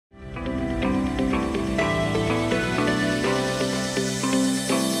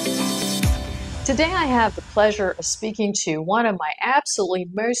Today I have the pleasure of speaking to one of my absolutely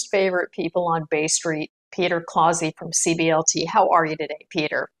most favorite people on Bay Street, Peter Clausi from CBLT. How are you today,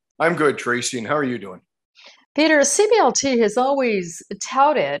 Peter? I'm good, Tracy, and how are you doing? Peter, CBLT has always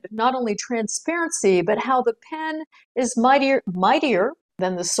touted not only transparency, but how the pen is mightier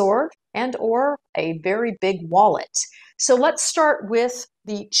than the sword and or a very big wallet. So let's start with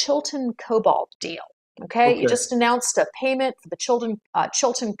the Chilton Cobalt deal. Okay, you Okay. just announced a payment for the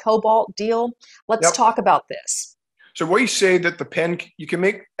Chilton Cobalt deal. Let's Yep. talk about this. So we say that the pen, you can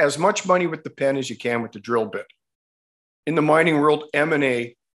make as much money with the pen as you can with the drill bit. In the mining world,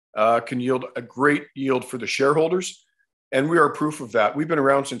 M&A can yield a great yield for the shareholders, and we are proof of that. We've been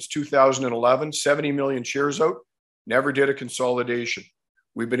around since 2011, 70 million shares out, never did a consolidation.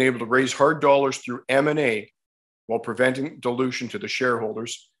 We've been able to raise hard dollars through M&A while preventing dilution to the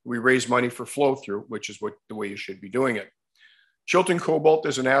shareholders. We raise money for flow through, which is the way you should be doing it. Chilton Cobalt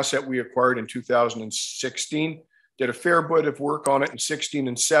is an asset we acquired in 2016, did a fair bit of work on it in 16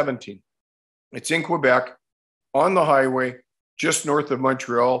 and 17. It's in Quebec, on the highway, just north of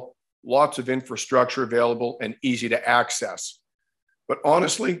Montreal, lots of infrastructure available and easy to access. But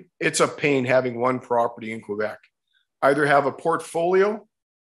honestly, it's a pain having one property in Quebec. Either have a portfolio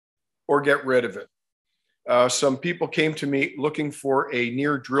or get rid of it. Some people came to me looking for a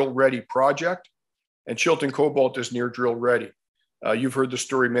near drill ready project, and Chilton Cobalt is near drill ready. You've heard the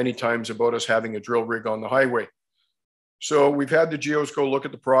story many times about us having a drill rig on the highway. So we've had the geos go look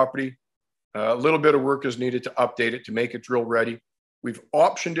at the property. A little bit of work is needed to update it to make it drill ready. We've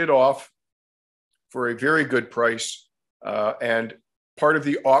optioned it off for a very good price. And part of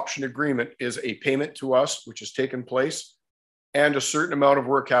the option agreement is a payment to us, which has taken place. And a certain amount of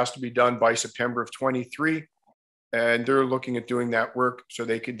work has to be done by September of 23. And they're looking at doing that work so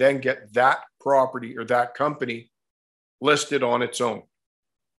they could then get that property or that company listed on its own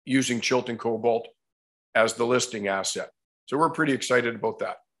using Chilton Cobalt as the listing asset. So we're pretty excited about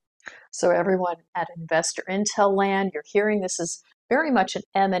that. So everyone at InvestorIntel land, you're hearing this is very much an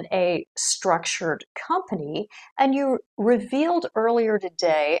M&A structured company. And you revealed earlier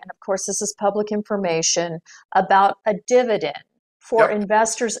today, and of course this is public information, about a dividend for Yep,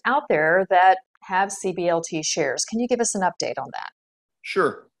 investors out there that have CBLT shares. Can you give us an update on that?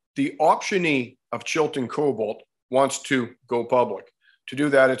 sure. The optionee of Chilton Cobalt wants to go public. To do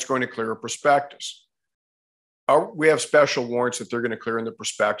that, it's going to clear a prospectus. We have special warrants that they're going to clear in the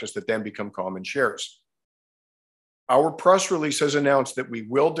prospectus that then become common shares. Our press release has announced that we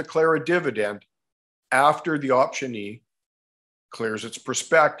will declare a dividend after the optionee clears its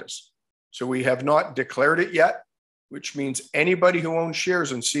prospectus. So we have not declared it yet, which means anybody who owns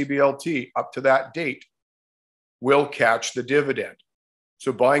shares in CBLT up to that date will catch the dividend.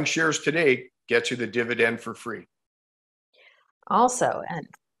 So buying shares today gets you the dividend for free. Also, and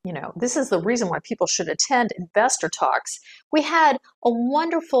this is the reason why people should attend investor talks. We had a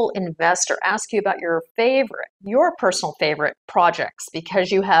wonderful investor ask you about your personal favorite projects, because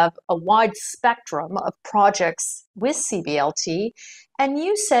you have a wide spectrum of projects with CBLT, and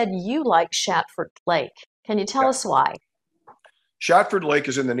you said you like Shatford Lake. Can you tell Yeah. us why? Shatford Lake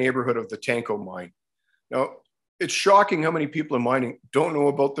is in the neighborhood of the Tanko mine. Now, it's shocking how many people in mining don't know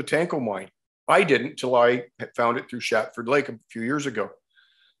about the Tanko mine. I didn't till I found it through Shatford Lake a few years ago.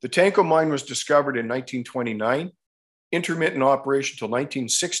 The Tanko mine was discovered in 1929, intermittent operation until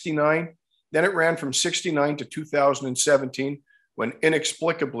 1969. Then it ran from 69 to 2017, when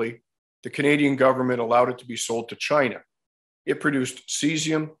inexplicably the Canadian government allowed it to be sold to China. It produced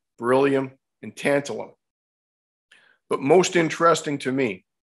cesium, beryllium, and tantalum. But most interesting to me,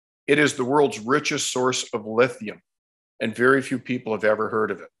 it is the world's richest source of lithium, and very few people have ever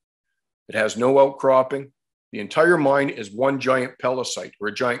heard of it. It has no outcropping. The entire mine is one giant pellicite, or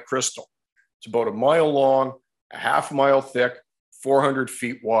a giant crystal. It's about a mile long, a half mile thick, 400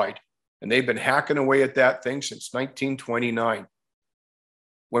 feet wide. And they've been hacking away at that thing since 1929.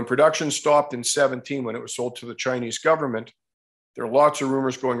 When production stopped in 17, when it was sold to the Chinese government, there are lots of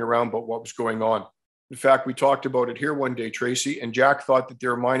rumors going around about what was going on. In fact, we talked about it here one day, Tracy, and Jack thought that they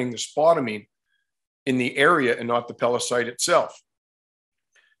were mining the spodumene in the area and not the pellicite itself.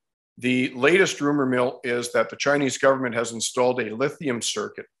 The latest rumor mill is that the Chinese government has installed a lithium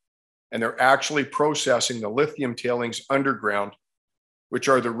circuit, and they're actually processing the lithium tailings underground, which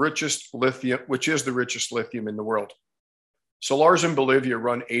is the richest lithium in the world. Salars in Bolivia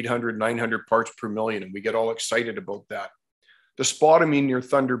run 800, 900 parts per million, and we get all excited about that. The spodumene near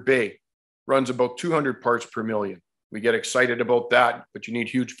Thunder Bay runs about 200 parts per million. We get excited about that, but you need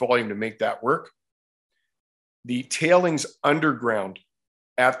huge volume to make that work. The tailings underground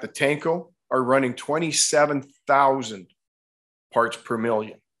at the Tanko are running 27,000 parts per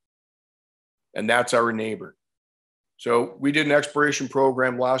million. and that's our neighbor. So we did an exploration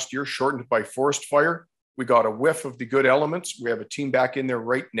program last year, shortened by forest fire. We got a whiff of the good elements. We have a team back in there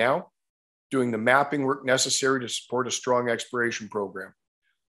right now doing the mapping work necessary to support a strong exploration program.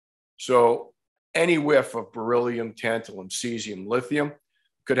 So any whiff of beryllium, tantalum, cesium, lithium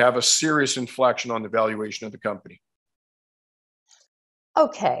could have a serious inflection on the valuation of the company.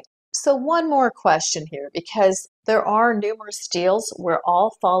 Okay, so one more question here, because there are numerous deals. We're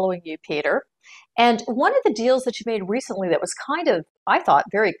all following you, Peter. And one of the deals that you made recently that was kind of, I thought,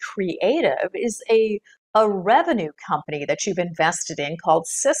 very creative is a revenue company that you've invested in called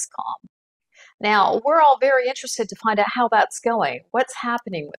Syscom. Now, we're all very interested to find out how that's going. What's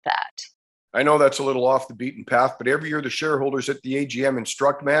happening with that? I know that's a little off the beaten path, but every year the shareholders at the AGM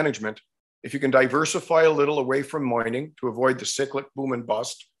instruct management, if you can diversify a little away from mining to avoid the cyclic boom and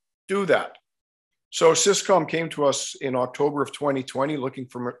bust, do that. So Syscom came to us in October of 2020 looking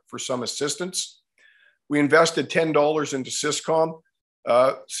for some assistance. We invested $10 into Syscom.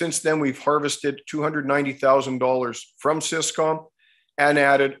 Since then, we've harvested $290,000 from Syscom and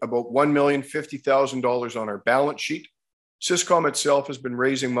added about $1,050,000 on our balance sheet. Syscom itself has been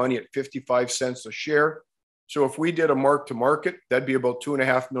raising money at 55 cents a share. So if we did a mark to market, that'd be about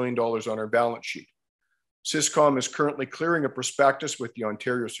 $2.5 million on our balance sheet. Syscom is currently clearing a prospectus with the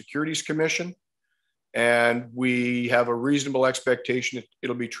Ontario Securities Commission, and we have a reasonable expectation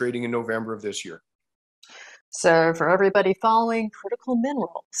it'll be trading in November of this year. So for everybody following critical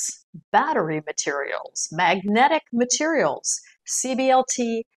minerals, battery materials, magnetic materials,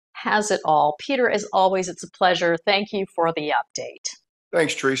 CBLT has it all. Peter, as always, it's a pleasure. Thank you for the update.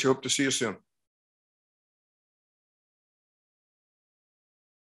 Thanks, Tracy. Hope to see you soon.